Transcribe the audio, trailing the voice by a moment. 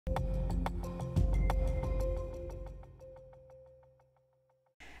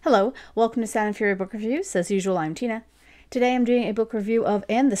Hello, welcome to Sound and Fury Book Reviews. As usual, I'm Tina. Today I'm doing a book review of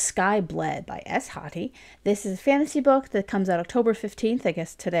And the Sky Bled by Hati. This is a fantasy book that comes out October 15th, I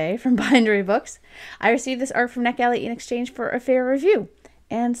guess today, from Bindery Books. I received this art from NetGalley in exchange for a fair review.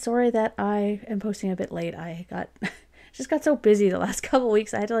 And sorry that I am posting a bit late. I just got so busy the last couple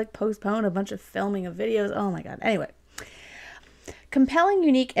weeks. I had to postpone a bunch of filming of videos. Oh my god. Anyway. Compelling,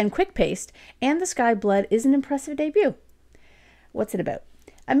 unique, and quick-paced, And the Sky Bled is an impressive debut. What's it about?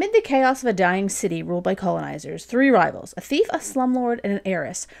 Amid the chaos of a dying city ruled by colonizers, three rivals, a thief, a slumlord, and an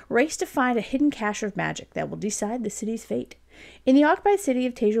heiress, race to find a hidden cache of magic that will decide the city's fate. In the occupied city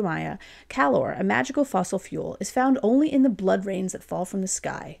of Tejumaya, calor, a magical fossil fuel, is found only in the blood rains that fall from the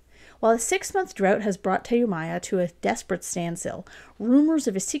sky. While a 6-month drought has brought Tejumaya to a desperate standstill, rumors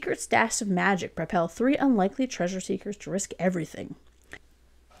of a secret stash of magic propel three unlikely treasure seekers to risk everything.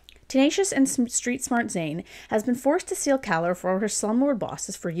 Tenacious and street-smart Zane has been forced to steal calor for her slumlord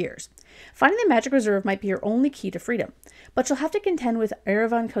bosses for years. Finding the magic reserve might be her only key to freedom, but she'll have to contend with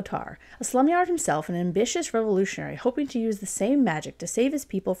Erevan Kotar, a slumyard himself and an ambitious revolutionary hoping to use the same magic to save his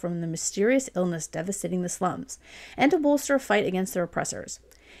people from the mysterious illness devastating the slums, and to bolster a fight against their oppressors.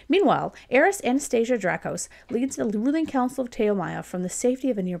 Meanwhile, heiress Anastasia Dracos leads the ruling council of Tejumaya from the safety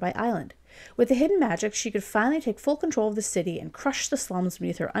of a nearby island. With the hidden magic, she could finally take full control of the city and crush the slums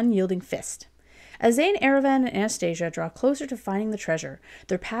beneath her unyielding fist. As Zane, Erevan, and Anastasia draw closer to finding the treasure,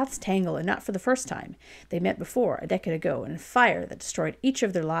 their paths tangle, and not for the first time. They met before, a decade ago, in a fire that destroyed each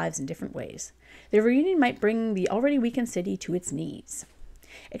of their lives in different ways. Their reunion might bring the already weakened city to its knees.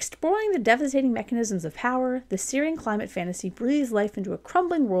 Exploring the devastating mechanisms of power, the searing climate fantasy breathes life into a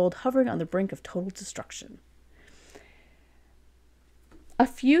crumbling world hovering on the brink of total destruction. A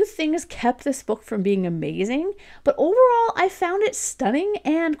few things kept this book from being amazing, but overall I found it stunning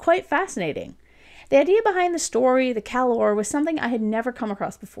and quite fascinating. The idea behind the story, the calor, was something I had never come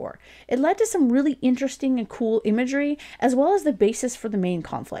across before. It led to some really interesting and cool imagery, as well as the basis for the main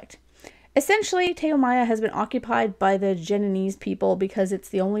conflict. Essentially, Tejumaya has been occupied by the Geninese people because it's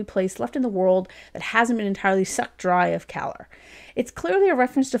the only place left in the world that hasn't been entirely sucked dry of calor. It's clearly a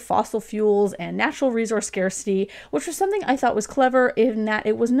reference to fossil fuels and natural resource scarcity, which was something I thought was clever in that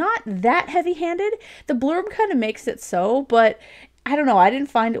it was not that heavy-handed. The blurb kind of makes it so, but I don't know, I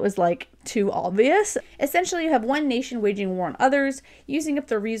didn't find it was too obvious. Essentially, you have one nation waging war on others, using up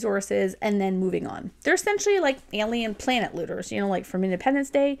their resources, and then moving on. They're essentially like alien planet looters, from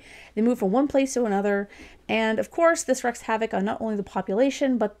Independence Day. They move from one place to another, and of course, this wreaks havoc on not only the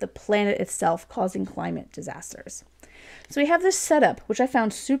population, but the planet itself, causing climate disasters. So we have this setup, which I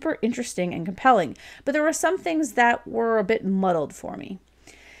found super interesting and compelling, but there were some things that were a bit muddled for me.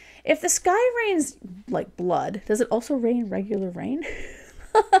 If the sky rains like blood, does it also rain regular rain?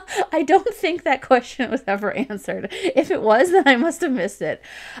 I don't think that question was ever answered. If it was, then I must have missed it.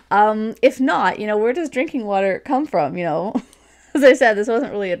 If not, where does drinking water come from? As I said, this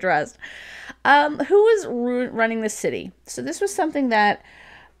wasn't really addressed. Who was running the city? So this was something that,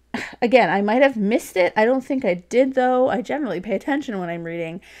 again, I might have missed it. I don't think I did, though. I generally pay attention when I'm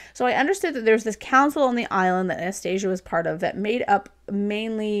reading. So I understood that there's this council on the island that Anastasia was part of that was made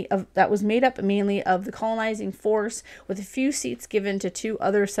up mainly of the colonizing force, with a few seats given to two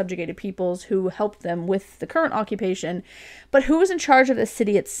other subjugated peoples who helped them with the current occupation. But who was in charge of the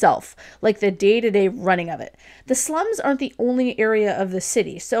city itself, like the day-to-day running of it? The slums aren't the only area of the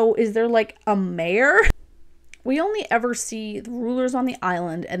city. So is there a mayor? We only ever see the rulers on the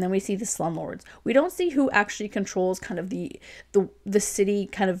island, and then we see the slumlords. We don't see who actually controls kind of the city,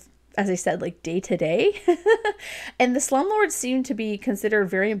 kind of, as I said, day to day. And the slumlords seem to be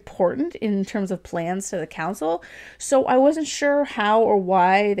considered very important in terms of plans to the council. So I wasn't sure how or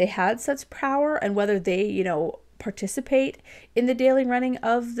why they had such power, and whether they, participate in the daily running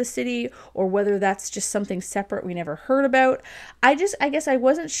of the city, or whether that's just something separate we never heard about. I guess I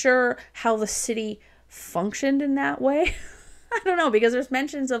wasn't sure how the city functioned in that way. I don't know, because there's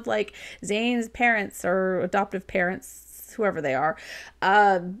mentions of Zane's parents or adoptive parents, whoever they are,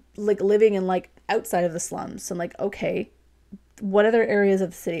 living in outside of the slums. So I'm okay, what other areas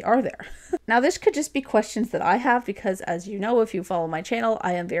of the city are there? Now, this could just be questions that I have, because as you know, if you follow my channel,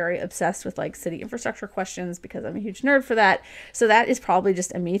 I am very obsessed with city infrastructure questions, because I'm a huge nerd for that. So that is probably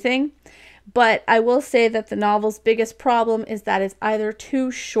just a me thing. But I will say that the novel's biggest problem is that it's either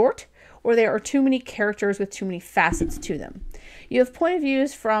too short, or there are too many characters with too many facets to them. You have point of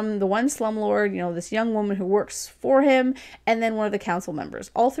views from the one slumlord, this young woman who works for him, and then one of the council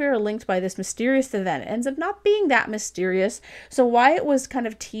members. All three are linked by this mysterious event. It ends up not being that mysterious, so why it was kind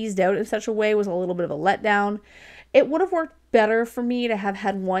of teased out in such a way was a little bit of a letdown. It would have worked better for me to have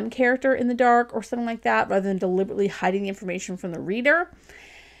had one character in the dark or something like that, rather than deliberately hiding the information from the reader.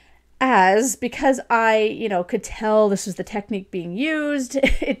 as because I, could tell this was the technique being used,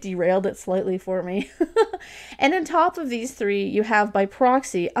 it derailed it slightly for me. And on top of these three, you have by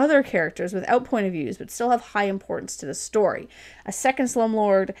proxy other characters without point of views, but still have high importance to the story. A second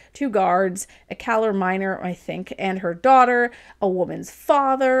slumlord, two guards, a Calor miner, I think, and her daughter, a woman's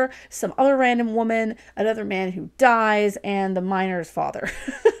father, some other random woman, another man who dies, and the miner's father.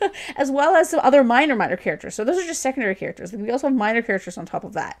 As well as some other minor characters. So those are just secondary characters. We also have minor characters on top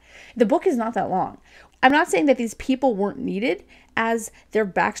of that. The book is not that long. I'm not saying that these people weren't needed, as their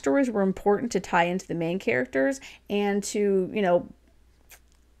backstories were important to tie into the main characters and to,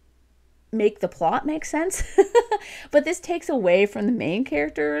 make the plot make sense. But this takes away from the main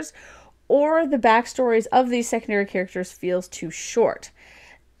characters, or the backstories of these secondary characters feels too short.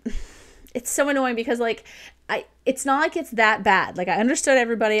 It's so annoying because it's not like it's that bad. Like, I understood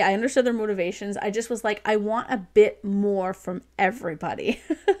everybody. I understood their motivations. I just was like, I want a bit more from everybody.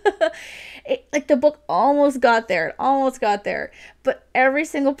 The book almost got there. It almost got there. But every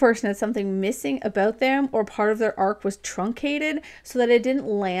single person had something missing about them, or part of their arc was truncated so that it didn't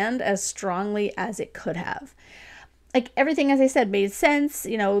land as strongly as it could have. Everything, as I said, made sense.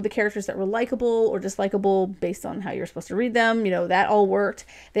 The characters that were likable or dislikable based on how you're supposed to read them, that all worked.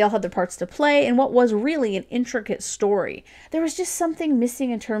 They all had their parts to play in what was really an intricate story. There was just something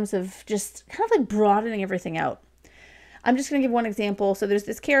missing in terms of just kind of broadening everything out. I'm just going to give one example. So there's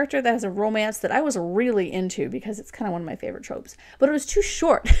this character that has a romance that I was really into because it's kind of one of my favorite tropes, but it was too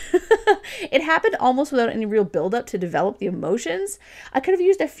short. It happened almost without any real buildup to develop the emotions. I could have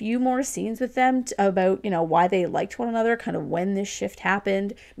used a few more scenes with them about, why they liked one another, kind of when this shift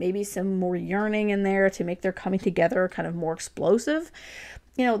happened, maybe some more yearning in there to make their coming together kind of more explosive.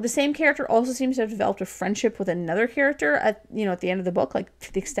 The same character also seems to have developed a friendship with another character at the end of the book,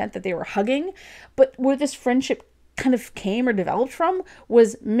 to the extent that they were hugging, but where this friendship kind of came or developed from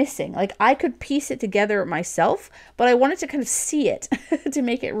was missing. I could piece it together myself, but I wanted to kind of see it to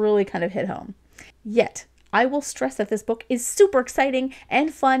make it really kind of hit home. Yet, I will stress that this book is super exciting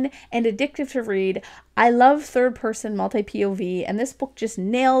and fun and addictive to read. I love third-person multi-POV, and this book just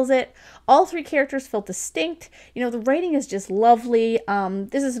nails it. All three characters feel distinct. The writing is just lovely.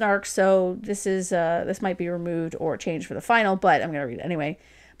 This is an arc, so this might be removed or changed for the final, but I'm going to read it anyway.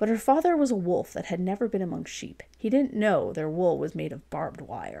 But her father was a wolf that had never been among sheep. He didn't know their wool was made of barbed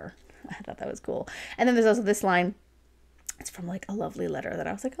wire. I thought that was cool. And then there's also this line. It's from a lovely letter that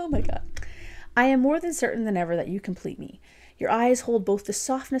I was like, oh my God. I am more than certain than ever that you complete me. Your eyes hold both the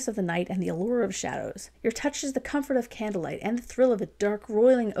softness of the night and the allure of shadows. Your touch is the comfort of candlelight and the thrill of a dark,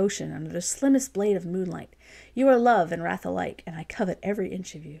 roiling ocean under the slimmest blade of moonlight. You are love and wrath alike, and I covet every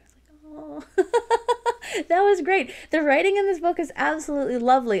inch of you. Oh. That was great. The writing in this book is absolutely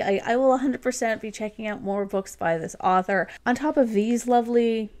lovely. I will 100% be checking out more books by this author. On top of these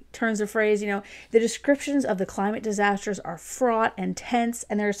lovely turns of phrase, the descriptions of the climate disasters are fraught and tense,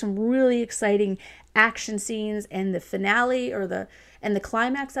 and there are some really exciting action scenes, and the finale and the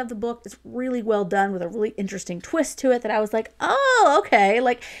climax of the book is really well done with a really interesting twist to it that I was like, oh, okay.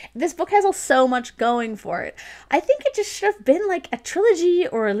 This book has so much going for it. I think it just should have been a trilogy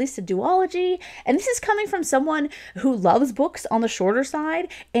or at least a duology. And this is coming from someone who loves books on the shorter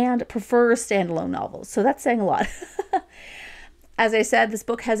side and prefers standalone novels. So that's saying a lot. As I said, this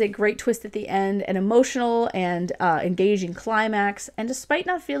book has a great twist at the end, an emotional and engaging climax. And despite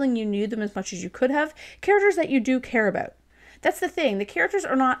not feeling you knew them as much as you could have, characters that you do care about. That's the thing. The characters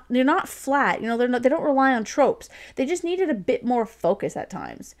they're not flat. They don't rely on tropes. They just needed a bit more focus at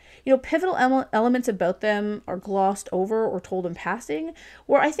times. Pivotal elements about them are glossed over or told in passing,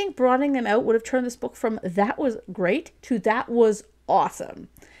 where I think broadening them out would have turned this book from that was great to that was awesome.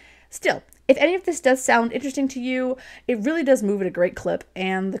 Still, if any of this does sound interesting to you, it really does move at a great clip,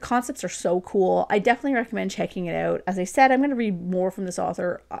 and the concepts are so cool. I definitely recommend checking it out. As I said, I'm going to read more from this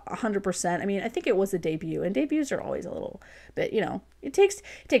author 100%. I mean, I think it was a debut, and debuts are always a little bit, it takes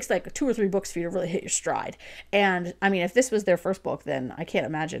 2 or 3 books for you to really hit your stride. And I mean, if this was their first book, then I can't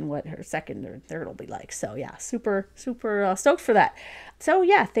imagine what her second or third will be like. So yeah, super stoked for that. So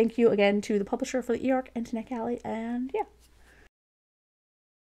yeah, thank you again to the publisher for the e-arc and to NetGalley, and yeah.